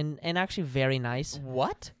kind and actually very nice.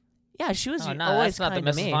 what? Yeah, she was Oh, no, always that's not the kind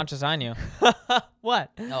to Mrs. me. Fonches I knew.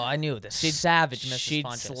 What? Oh, I knew this. Savage Mrs. She'd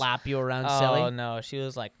Fonches. slap you around Oh silly. no, she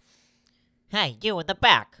was like, Hey, you in the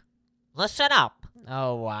back. Listen up.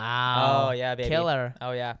 Oh wow. oh yeah, baby. Killer.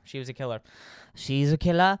 Oh yeah, she was a killer. She's a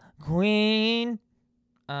killer queen.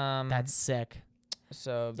 That's sick.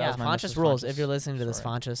 so that Yeah, was my Fonches Mrs. rules. Fonches If you're listening to this,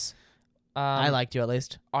 story. Fonches, I liked you at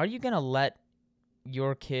least. Are you gonna let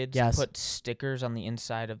your kids Yes. put stickers on the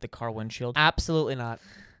inside of the car windshield? Absolutely not.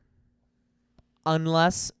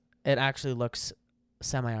 Unless it actually looks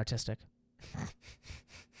semi-artistic.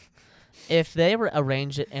 If they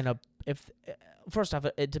arrange it in first off,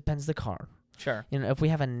 it depends the car. Sure. You know, if we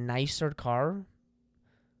have a nicer car,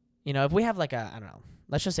 you know, if we have like I don't know,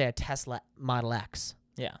 let's just say a Tesla Model X,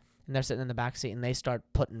 Yeah. and they're sitting in the back seat and they start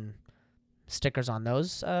putting stickers on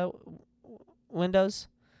those windows,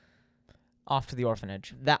 Off to the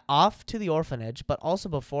orphanage. that off to the orphanage. But also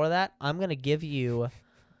before that, I'm gonna give you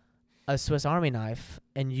a Swiss Army knife,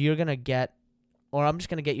 and you're gonna get, or I'm just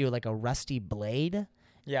gonna get you like a rusty blade,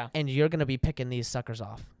 Yeah. and you're gonna be picking these suckers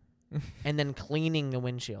off, and then cleaning the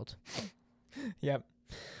windshield. Yep.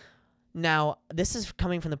 Now, this is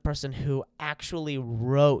coming from the person who actually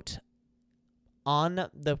wrote on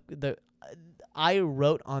I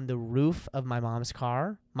wrote on the roof of my mom's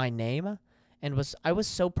car my name, and I was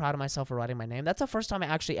so proud of myself for writing my name. That's the first time I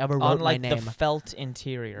actually ever wrote On my like name. the felt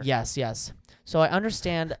interior. Yes. So I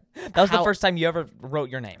understand. That was the how- first time you ever wrote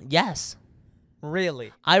your name. Yes,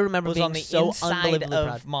 Really? I It remember was being on the so inside unbelievably of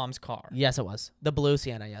proud. Mom's car. Yes, it was the blue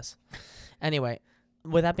Sienna. Yes. Anyway,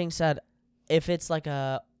 with that being said, if it's like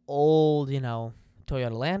a old,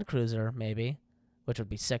 Toyota Land Cruiser, maybe, which would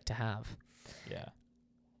be sick to have, Yeah.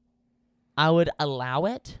 I would allow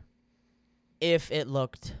it if it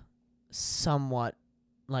looked somewhat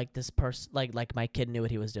like this person, like my kid knew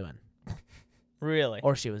what he was doing Really?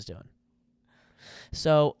 or she was doing.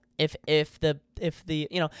 So if the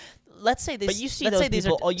let's say these, But you see let's those say these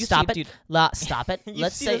people. are, Oh, you stop see, it. dude. Stop it. You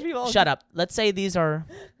Let's see say those people all the shut up. Let's say these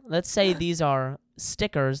are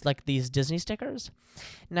stickers, like these Disney stickers.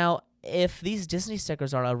 Now, if these Disney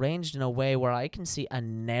stickers are arranged in a way where I can see a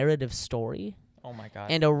narrative story Oh my god.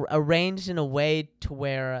 and arranged in a way to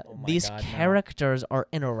where Oh my these God, no. characters are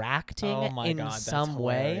interacting oh my in god, that's some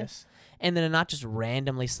way, hilarious. and they're not just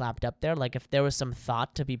randomly slapped up there. Like if there was some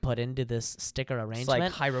thought to be put into this sticker It's arrangement,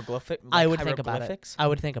 like hieroglyphic. I like would think about it. hieroglyphics? I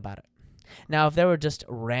would think about it. Now, if they were just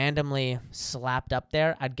randomly slapped up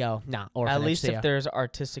there, I'd go, nah, orphanage. At least see ya. if there's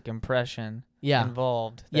artistic impression yeah,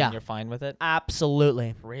 involved, then Yeah. you're fine with it.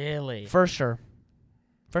 absolutely, Really? for sure,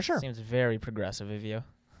 for sure. Seems very progressive of you.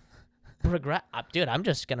 Dude, I'm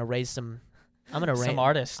just gonna raise some. I'm gonna raise Some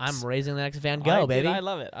artists. I'm raising the next Van Gogh, baby. I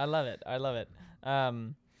love it. I love it. I love it.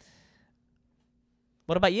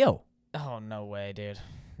 What about you? Oh no way, dude.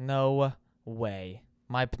 No way.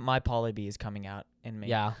 My Poly B is coming out in May.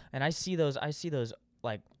 Yeah, And I see those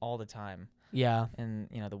like all the time. yeah. And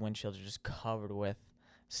you know, the windshields are just covered with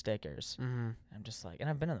stickers. Mm-hmm. I'm just like, and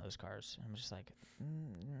I've been in those cars. I'm just like,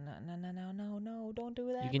 no, don't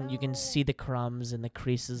do that. You can see the crumbs and the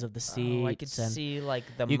creases of the seats. Oh, I could and see like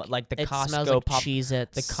the you like the it smells Costco like pop.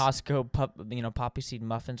 Cheez-Its. The Costco poppy seed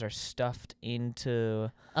muffins are stuffed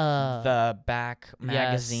into Uh, the back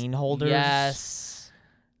magazine holders. Yes.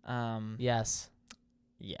 Yes. Yes.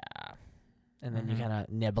 Yeah. And then you Mhm. kind of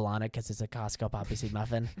nibble on it because it's a Costco poppy seed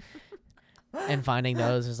muffin. And finding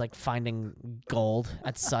those is like finding gold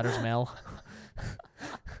at Sutter's Mill.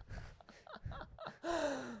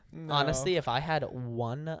 Honestly, if I had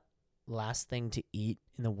one last thing to eat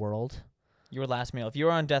in the world, your last meal. If you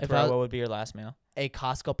were on death If row, I- what would be your last meal? a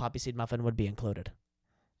Costco poppy seed muffin would be included.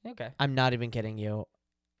 Okay. I'm not even kidding you.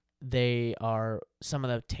 They are some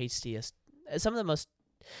of the tastiest, some of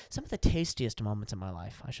the tastiest moments in my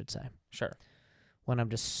life, I should say. Sure. When I'm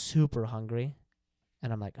just super hungry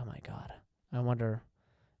and I'm like, oh my God, I wonder,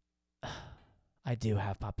 I do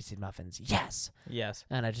have poppy seed muffins. Yes. Yes.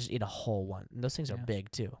 And I just eat a whole one. And those things are Yeah.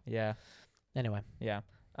 big too. Yeah. Anyway. Yeah.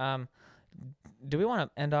 Do we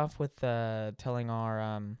want to end off with telling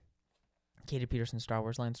our Katie Peterson Star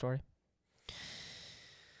Wars Land story?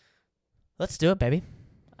 Let's do it, baby.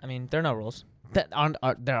 I mean, there are no rules, There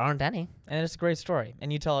aren't any. and it's a great story,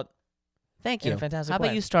 and you tell it Thank in you. a fantastic How about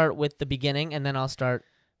way. you start with the beginning and then I'll start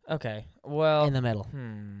Okay. Well, in the middle.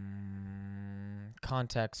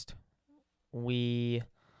 Context. I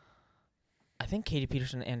think Katie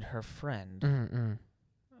Peterson and her friend. Mm-mm.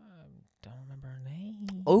 Don't remember her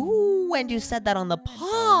name. Oh, and you said that on the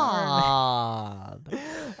pod.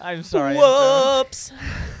 I'm sorry. Whoops.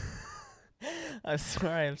 I'm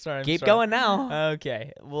sorry. I'm sorry. Keep going now.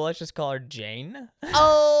 Okay. Well, let's just call her Jane.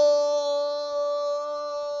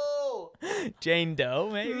 Oh, Jane Doe,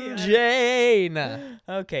 maybe. Jane.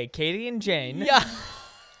 Okay, Katie and Jane. Yeah.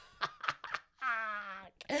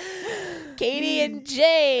 Katie and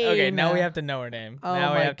Jane. Okay, now we have to know her name. Oh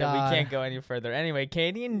now my we God. can't go any further. Anyway,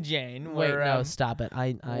 Katie and Jane Wait, were no, stop it.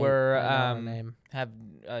 I know her name. have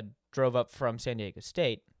drove up from San Diego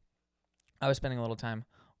State. I was spending a little time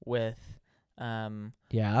with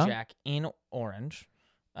Yeah. Jack in Orange.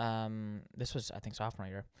 This was, I think, sophomore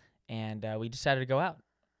year, and we decided to go out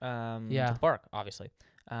to Yeah. the park, obviously,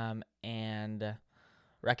 and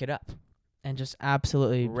wreck it up. And just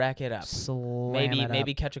absolutely Wreck it up. slam Maybe it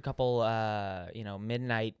up. catch a couple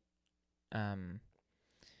midnight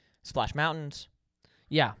Splash Mountains,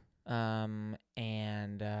 Yeah. and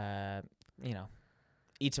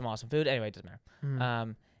eat some awesome food. Anyway, it doesn't matter.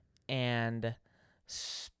 Mhm.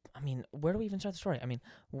 I mean, where do we even start the story? I mean,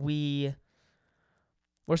 we're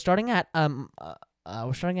We're starting at the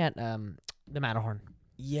Matterhorn.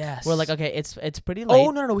 yes. We're like, okay, it's pretty late. oh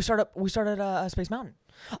no, we started at Space Mountain.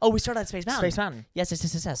 Oh, we started at Space Mountain. Space Mountain.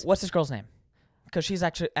 Yes. What's this girl's name? Because she's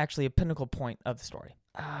actually a pinnacle point of the story.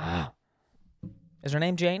 Is her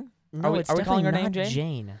name Jane? No, we- it's are we calling her definitely name not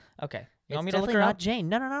Jane? Okay. You want me It's to look definitely her not up? Jane.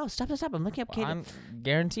 No. Stop. I'm looking up Katie. I'm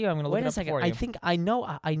guarantee you I'm gonna look Wait it a up second. before you. I think I know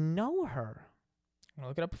her. I'm gonna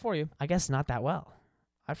look it up before you. I guess not that well.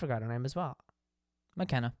 I forgot her name as well.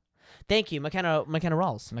 McKenna. Thank you, McKenna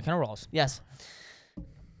Rawls. McKenna Rolls. Yes.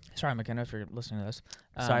 Sorry, McKenna, if you're listening to this.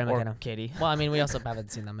 Sorry, or McKenna. Katie. Well, I mean, we also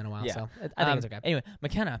haven't seen them in a while, Yeah. so I think it's okay. Anyway,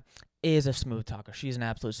 McKenna is a smooth talker. She's an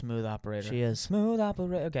absolute smooth operator. She is. Smooth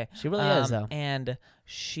operator. Okay. She really is, though. And I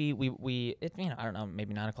don't know,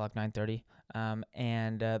 maybe 9:00, 9:30.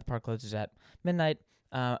 And the park closes at midnight.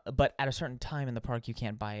 But at a certain time in the park, you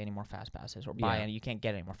can't buy any more fast passes or buy Yeah. any. You can't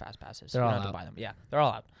get any more fast passes. They're you all don't have out. to buy them. Yeah, they're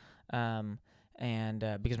all out. And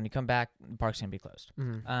because when you come back, the park's gonna be closed.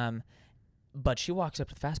 Mhm. But she walks up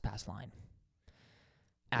to the fast pass line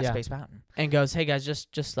at Yeah. Space Mountain. And goes, "Hey guys,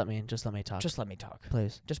 just let me talk, Just let me talk.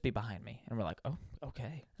 please." Just be behind me. And we're like, oh,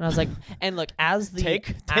 okay. And I was like, "And look, as the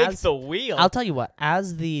Take as- the wheel. I'll tell you what,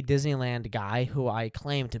 as the Disneyland guy who I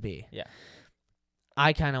claim to be, Yeah.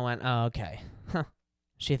 I kind of went, oh, okay. Huh.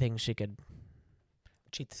 She thinks she could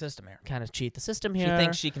cheat the system here. kind of cheat the system here. She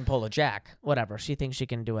thinks she can pull a Jack. whatever. She thinks she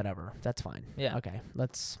can do whatever. That's fine. Yeah. Okay.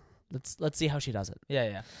 Let's see how she does it.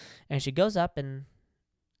 Yeah. And she goes up and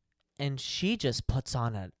she just puts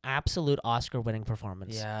on an absolute Oscar-winning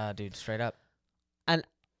performance. Yeah, dude, straight up.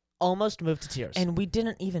 Almost moved to tears. And we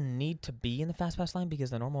didn't even need to be in the Fast Pass line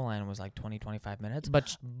because the normal line was like 20, 25 minutes.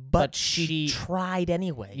 but she tried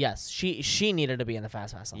anyway. yes, she needed to be in the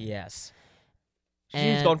Fast Pass line. Yes. She was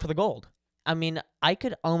And- going for the gold. I mean, I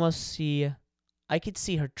could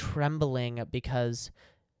see her trembling because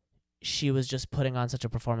she was just putting on such a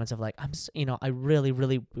performance of like, I really,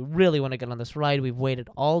 really, really want to get on this ride. We've waited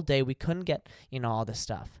all day. We couldn't get, all this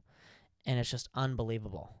stuff. And it's just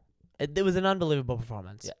unbelievable. It was an unbelievable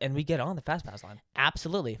performance. Yeah, and we get on the Fast Pass line.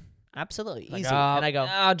 Absolutely. Like, Easy. And I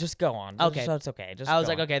go, just go on. Okay. So it's okay. Just I was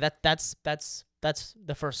go like, on. okay, that's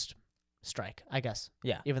the first strike, I guess.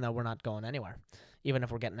 Yeah. Even though we're not going anywhere. Even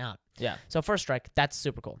if we're getting out. Yeah. So first strike, that's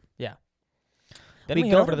super cool. Then We we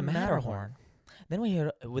go head over to to the Matterhorn.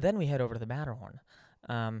 Matterhorn. Then we head over to the Matterhorn.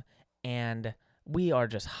 And we are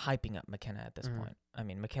just hyping up McKenna at this point. I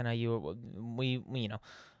mean, McKenna, we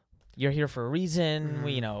you're here for a reason.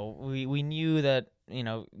 We knew that,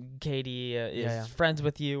 Katie is friends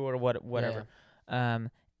with you or whatever. And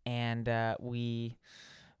we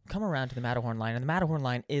come around to the Matterhorn line, and the Matterhorn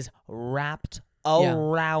line is wrapped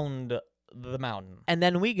around the mountain. And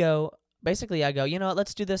then we go, basically I go,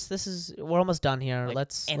 let's do this. We're almost done here. Like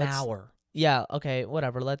let's an hour. Yeah, okay,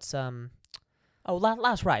 whatever. Let's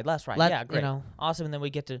last ride. Yeah, great. Awesome. And then we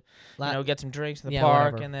get to get some drinks in the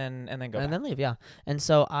park whatever. and then go and back. then leave, yeah. And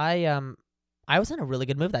so I was in a really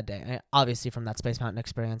good mood that day. Obviously, from that Space Mountain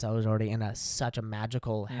experience, I was already in such a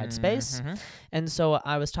magical headspace. Mm-hmm. And so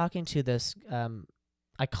I was talking to this.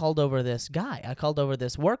 I called over this guy. I called over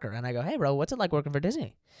this worker, and I go, "Hey, bro, what's it like working for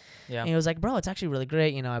Disney?" Yeah. And he was like, "Bro, it's actually really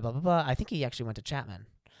great. Blah blah blah." I think he actually went to Chapman,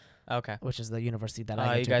 Okay. which is the university that I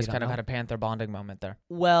go to. You guys if kind of don't had a Panther bonding moment there.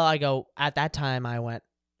 know. Well, I go at that time. I went.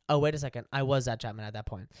 Oh, wait a second. I was at Chapman at that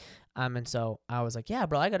point. And so I was like, "Yeah,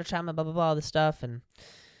 bro, I go to Chapman. Blah blah blah. All this stuff and."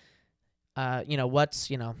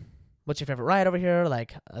 What's your favorite ride over here?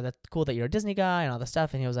 Like, that's cool that you're a Disney guy and all this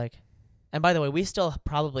stuff. And he was like, and by the way,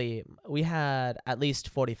 we had at least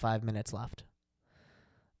 45 minutes left.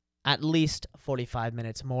 At least 45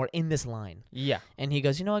 minutes more in this line. Yeah. And he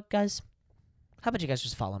goes, you know what, guys? How about you guys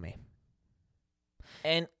just follow me?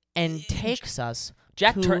 And Takes us.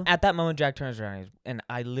 Jack to- at that moment, Jack turns around and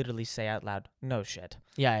I literally say out loud, "No shit.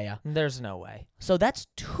 Yeah. There's no way." So that's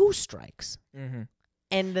 2 strikes. Mm-hmm.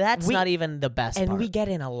 And that's not even the best And part. we get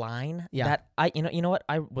in a line that you know what?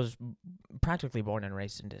 I was practically born and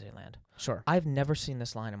raised in Disneyland. Sure. I've never seen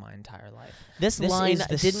this line in my entire life. This line line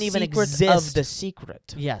didn't even secret exist. of the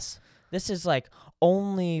secret. Yes. This is like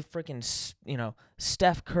only freaking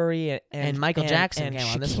Steph Curry And Michael Jackson and came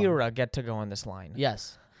on this one. Shakira get to go on this line.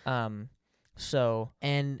 Yes. So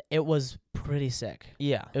And it was pretty sick.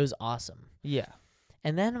 yeah, It was awesome. yeah,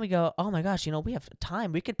 And then we go, oh my gosh, we have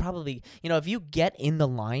time. We could probably, if you get in the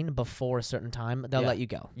line before a certain time, they'll Yeah. let you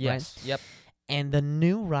go. yes, Right? yep. And the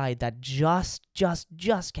new ride that just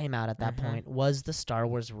came out at that Mhm. point was the Star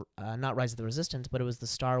Wars, not Rise of the Resistance, but it was the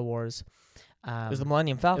Star Wars. It was the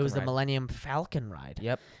Millennium Falcon. It was the ride. Millennium Falcon ride.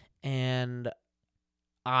 Yep. And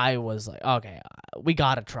I was like, okay, we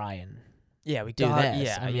gotta try and Yeah, we do got this.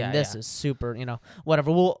 Yeah, I mean, yeah, this yeah. is super.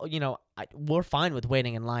 Whatever. We're fine with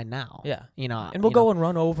waiting in line now. Yeah. you And we'll go and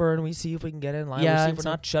run over and we see if we can get in line. Yeah, We'll see and if we're so-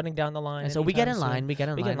 not shutting down the line. And so we get in anytime soon. line. We get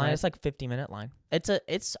in We line. get in line. right? It's like 50-minute line. It's no,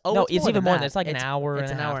 it's it's more even than more. that. It's like an hour. It's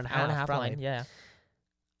and an a hour half, and a hour and a half, half probably. line. Yeah.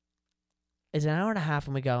 It's an hour and a half,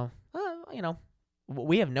 and we go,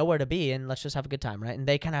 we have nowhere to be, and let's just have a good time, right? And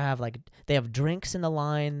they kind of have they have drinks in the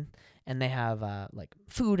line, and they have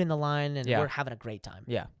food in the line, and Yeah. we're having a great time.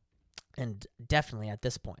 Yeah. And definitely at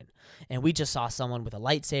this point. And we just saw someone with a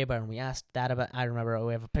lightsaber, and we asked that about. I remember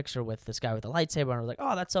we have a picture with this guy with a lightsaber, and we're like,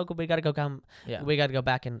 oh, that's so cool. We got to Yeah. We got to go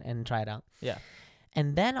back and try it out. Yeah.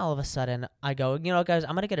 And then all of a sudden, I go, guys,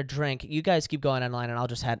 I'm gonna get a drink. You guys keep going in line, and I'll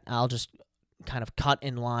just kind of cut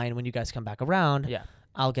in line when you guys come back around. Yeah.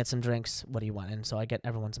 I'll get some drinks. What do you want? And so I get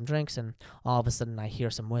everyone some drinks, and all of a sudden I hear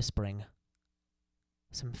some whispering,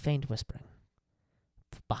 some faint whispering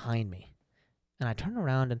behind me. And I turn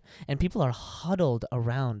around, and people are huddled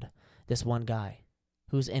around this one guy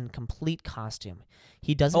who's in complete costume.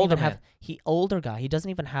 He doesn't Older even have man. older guy. He doesn't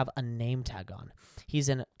even have a name tag on. He's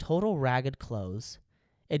in total ragged clothes.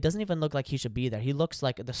 It doesn't even look like he should be there. He looks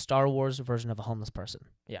like the Star Wars version of a homeless person.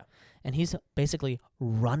 Yeah. And he's basically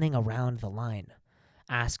running around the line,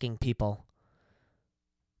 asking people,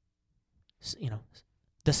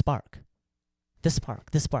 the spark.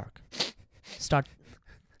 Start,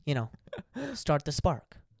 start the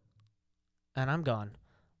spark. And I'm going,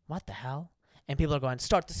 what the hell? And people are going,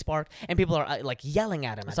 start the spark. And people are like yelling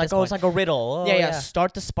at him. It's at like, this oh, point. it's like a riddle. Oh, yeah.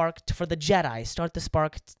 Start the spark for the Jedi. Start the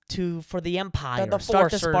spark for the Empire. The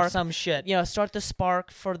start Force the or spark. some shit. Start the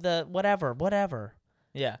spark for the whatever.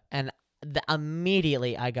 Yeah. And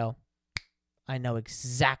immediately I go, I know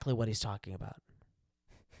exactly what he's talking about.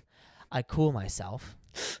 I cool myself.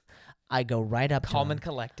 I go right up to Calm him. and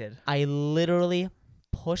collected. I literally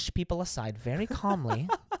push people aside very calmly.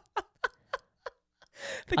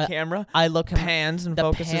 The camera I look him. pans and the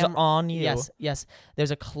focuses on you. Yes.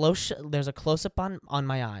 There's a close up on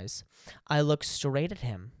my eyes. I look straight at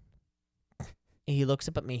him. He looks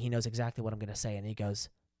up at me. He knows exactly what I'm gonna say, and he goes,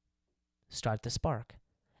 "Start the spark."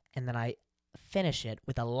 And then I finish it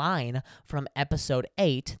with a line from episode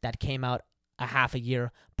 8 that came out a half a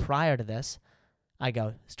year prior to this. I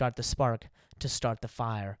go, "Start the spark to start the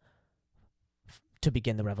fire to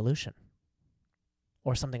begin the revolution."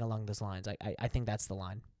 Or something along those lines. I think that's the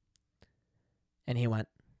line. And he went,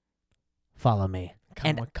 "Follow me."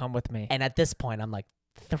 Come with me. And at this point, I'm like,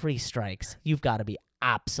 3 strikes. You've got to be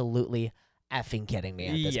absolutely effing kidding me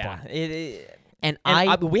at this point. And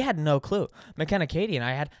we had no clue. McKenna, Katie, and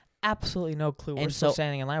I had absolutely no clue. We're And still so-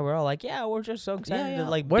 standing in line. We're all like, yeah, we're just so excited to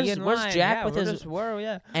like Where's- be in where's line. Jack yeah, with we're his- just-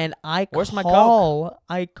 yeah. And I Where's my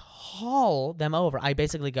I call them over. I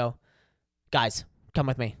basically go, "Guys, come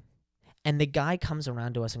with me." And the guy comes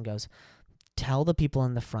around to us and goes, "Tell the people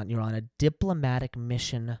in the front you're on a diplomatic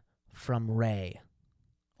mission from Rey."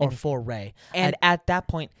 Or And- for Rey. And at that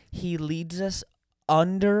point, he leads us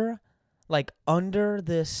under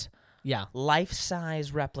this Yeah.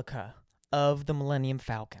 life-size replica of the Millennium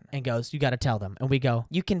Falcon. And goes, "You got to tell them." And we go,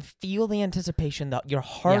 You can feel the anticipation that your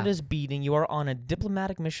heart Yeah. is beating. You are on a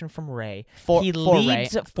diplomatic mission from Rey. For he Rey.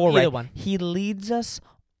 leads for Either Rey. one. He leads us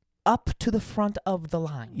up to the front of the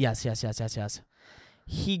line. Yes.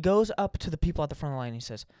 He goes up to the people at the front of the line and he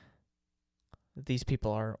says, "These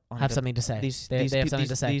people are on Have something to say. They have something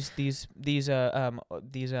to say. These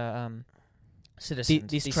citizens,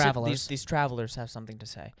 These travelers. these travelers have something to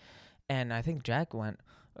say." And I think Jack went,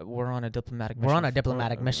 "We're on a diplomatic mission. We're on a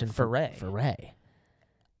diplomatic mission for Rey." For Rey.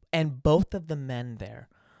 And both of the men there,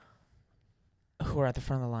 who are at the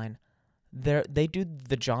front of the line, they do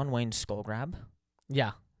the John Wayne skull grab.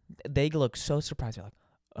 Yeah. They look so surprised. They're like,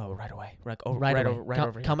 "Oh, right away. Right over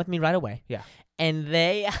here." Come with me right away. Yeah. And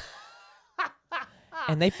they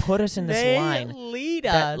And they put us in this they line lead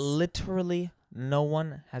that us. literally no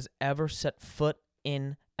one has ever set foot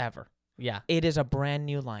in ever. Yeah. It is a brand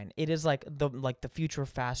new line. It is like the future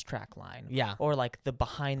fast track line. Yeah. Or like the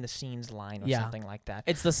behind the scenes line or Yeah. something like that.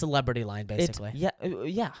 It's the celebrity line, basically.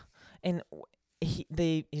 Yeah. And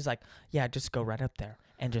he's like, "Yeah, just go right up there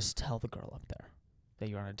and just tell the girl up there that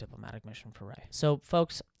you're on a diplomatic mission for Rey." So,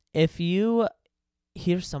 folks, if you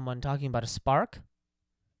hear someone talking about a spark,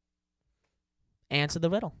 answer the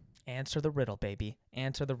riddle. Answer the riddle, baby.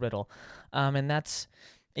 Answer the riddle. And that's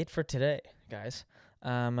it for today, guys.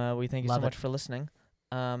 We thank you Love so it. much for listening.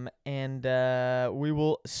 And we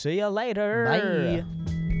will see you later.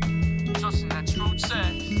 Bye. Trusting that truth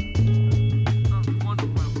says